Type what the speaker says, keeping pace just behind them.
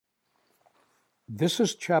This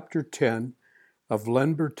is Chapter 10 of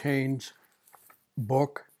Len Bertain's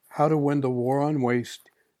book, How to Win the War on Waste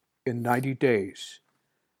in 90 Days.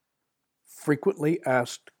 Frequently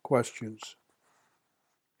Asked Questions.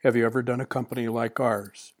 Have you ever done a company like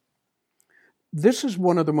ours? This is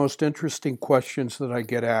one of the most interesting questions that I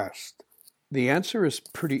get asked. The answer is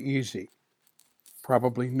pretty easy.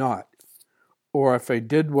 Probably not. Or if I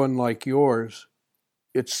did one like yours,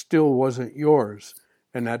 it still wasn't yours,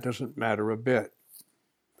 and that doesn't matter a bit.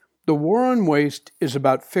 The war on waste is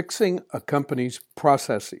about fixing a company's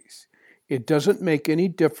processes. It doesn't make any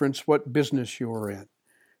difference what business you're in.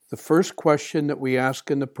 The first question that we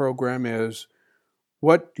ask in the program is,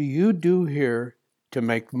 what do you do here to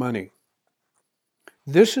make money?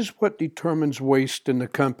 This is what determines waste in the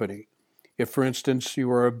company. If, for instance,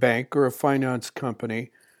 you are a bank or a finance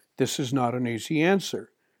company, this is not an easy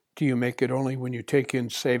answer. Do you make it only when you take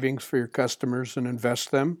in savings for your customers and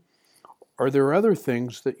invest them? Are there other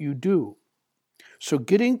things that you do? So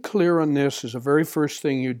getting clear on this is the very first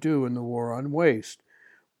thing you do in the war on waste.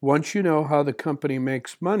 Once you know how the company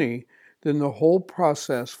makes money, then the whole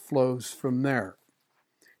process flows from there.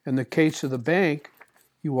 In the case of the bank,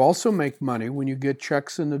 you also make money when you get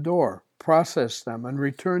checks in the door, process them, and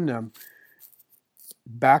return them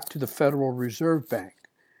back to the Federal Reserve Bank.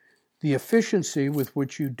 The efficiency with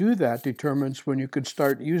which you do that determines when you can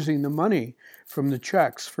start using the money from the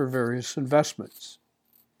checks for various investments.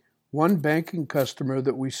 One banking customer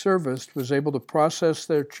that we serviced was able to process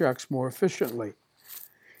their checks more efficiently.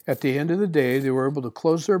 At the end of the day, they were able to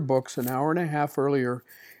close their books an hour and a half earlier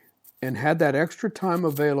and had that extra time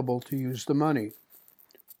available to use the money.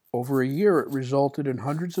 Over a year, it resulted in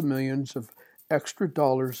hundreds of millions of extra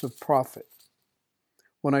dollars of profit.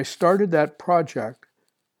 When I started that project,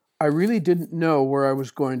 I really didn't know where I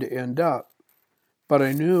was going to end up, but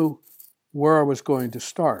I knew where I was going to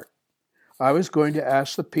start. I was going to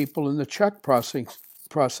ask the people in the check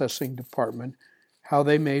processing department how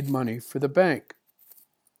they made money for the bank.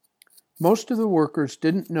 Most of the workers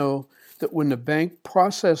didn't know that when the bank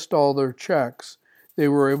processed all their checks, they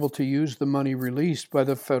were able to use the money released by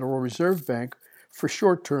the Federal Reserve Bank for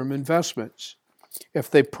short-term investments.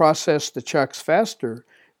 If they processed the checks faster,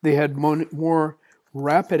 they had more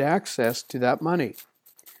rapid access to that money.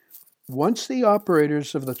 Once the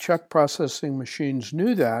operators of the check processing machines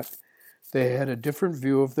knew that, they had a different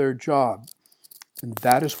view of their job. And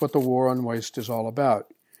that is what the war on waste is all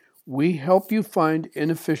about. We help you find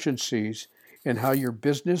inefficiencies in how your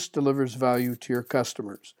business delivers value to your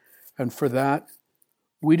customers. And for that,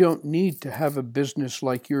 we don't need to have a business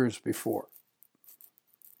like yours before.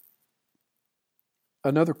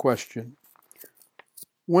 Another question.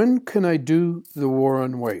 When can I do the war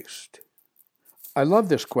on waste? I love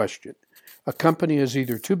this question. A company is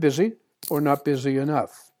either too busy or not busy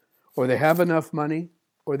enough, or they have enough money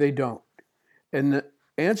or they don't. And the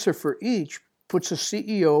answer for each puts a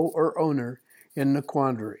CEO or owner in the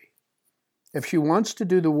quandary. If she wants to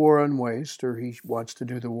do the war on waste, or he wants to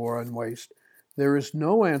do the war on waste, there is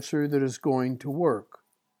no answer that is going to work.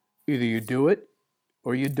 Either you do it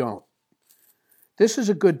or you don't. This is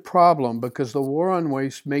a good problem because the war on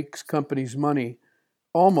waste makes companies money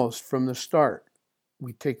almost from the start.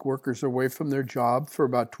 We take workers away from their job for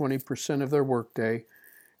about 20% of their workday,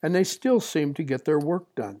 and they still seem to get their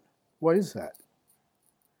work done. Why is that?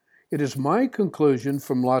 It is my conclusion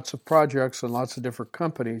from lots of projects and lots of different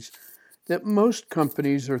companies that most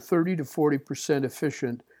companies are 30 to 40%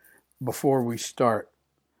 efficient before we start.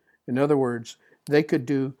 In other words, they could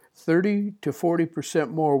do 30 to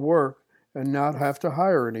 40% more work and not have to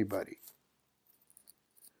hire anybody.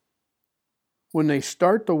 When they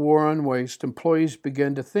start the war on waste, employees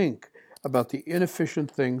begin to think about the inefficient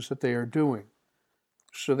things that they are doing.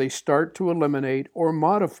 So they start to eliminate or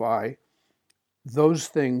modify those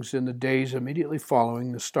things in the days immediately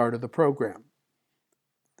following the start of the program.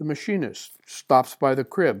 The machinist stops by the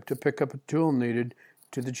crib to pick up a tool needed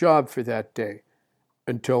to the job for that day,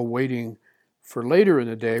 until waiting for later in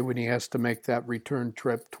the day when he has to make that return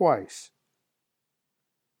trip twice.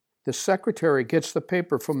 The secretary gets the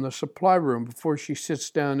paper from the supply room before she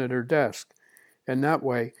sits down at her desk, and that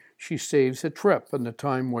way she saves a trip and the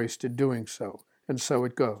time wasted doing so, and so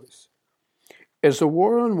it goes. As the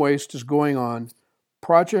war on waste is going on,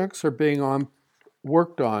 projects are being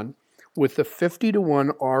worked on with the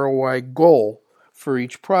 50-to-1 ROI goal for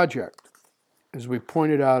each project. As we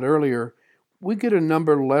pointed out earlier, we get a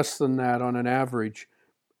number less than that on an average,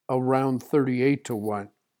 around 38-to-1.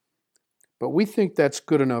 But we think that's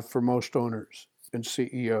good enough for most owners and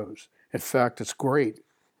CEOs. In fact, it's great.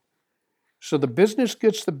 So the business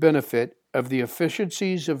gets the benefit of the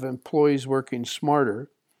efficiencies of employees working smarter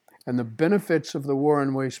and the benefits of the War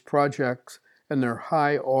on Waste projects and their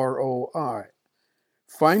high ROI.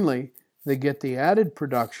 Finally, they get the added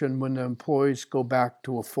production when the employees go back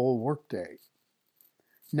to a full workday.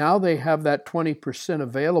 Now they have that 20%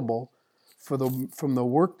 available from the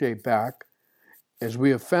workday back. As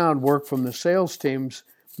we have found, work from the sales teams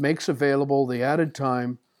makes available the added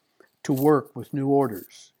time to work with new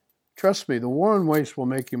orders. Trust me, the War on Waste will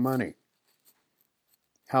make you money.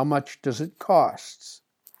 How much does it cost?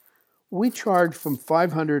 We charge from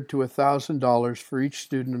 $500 to $1,000 for each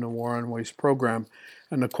student in the War on Waste program.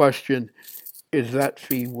 And the question, is that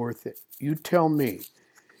fee worth it? You tell me.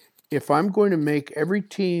 If I'm going to make every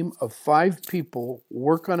team of 5 people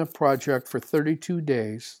work on a project for 32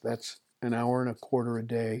 days, that's an hour and a quarter a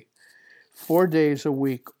day, 4 days a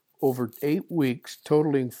week over 8 weeks,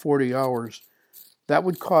 totaling 40 hours, that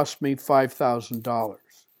would cost me $5,000.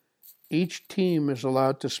 Each team is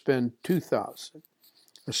allowed to spend $2,000.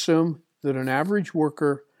 Assume that an average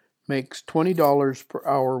worker makes $20 per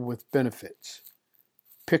hour with benefits.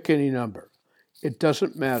 Pick any number. It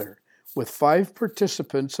doesn't matter. With 5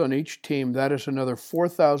 participants on each team, that is another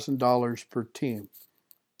 $4,000 per team.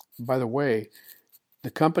 By the way,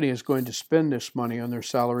 the company is going to spend this money on their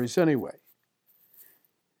salaries anyway.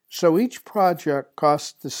 So each project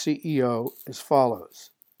costs the CEO as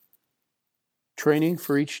follows. Training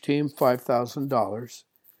for each team, $5,000.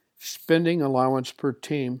 Spending allowance per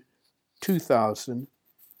team, $2,000.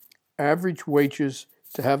 Average wages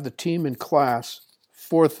to have the team in class,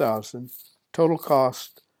 $4,000. Total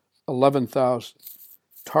cost, $11,000.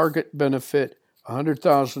 Target benefit,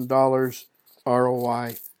 $100,000.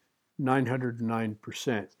 ROI,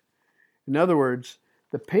 909%. In other words,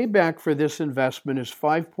 the payback for this investment is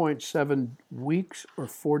 5.7 weeks or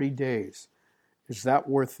 40 days. Is that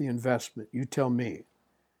worth the investment? You tell me.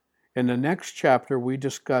 In the next chapter, we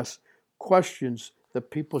discuss questions that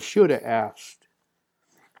people should have asked.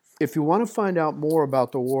 If you want to find out more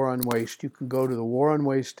about the War on Waste, you can go to the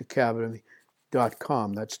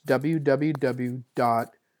waronwasteacademy.com. That's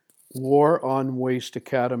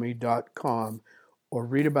www.waronwasteacademy.com, or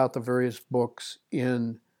read about the various books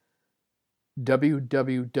in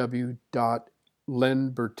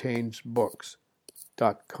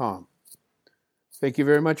www.lenbertainsbooks.com. Thank you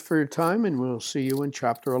very much for your time, and we'll see you in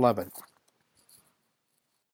Chapter 11.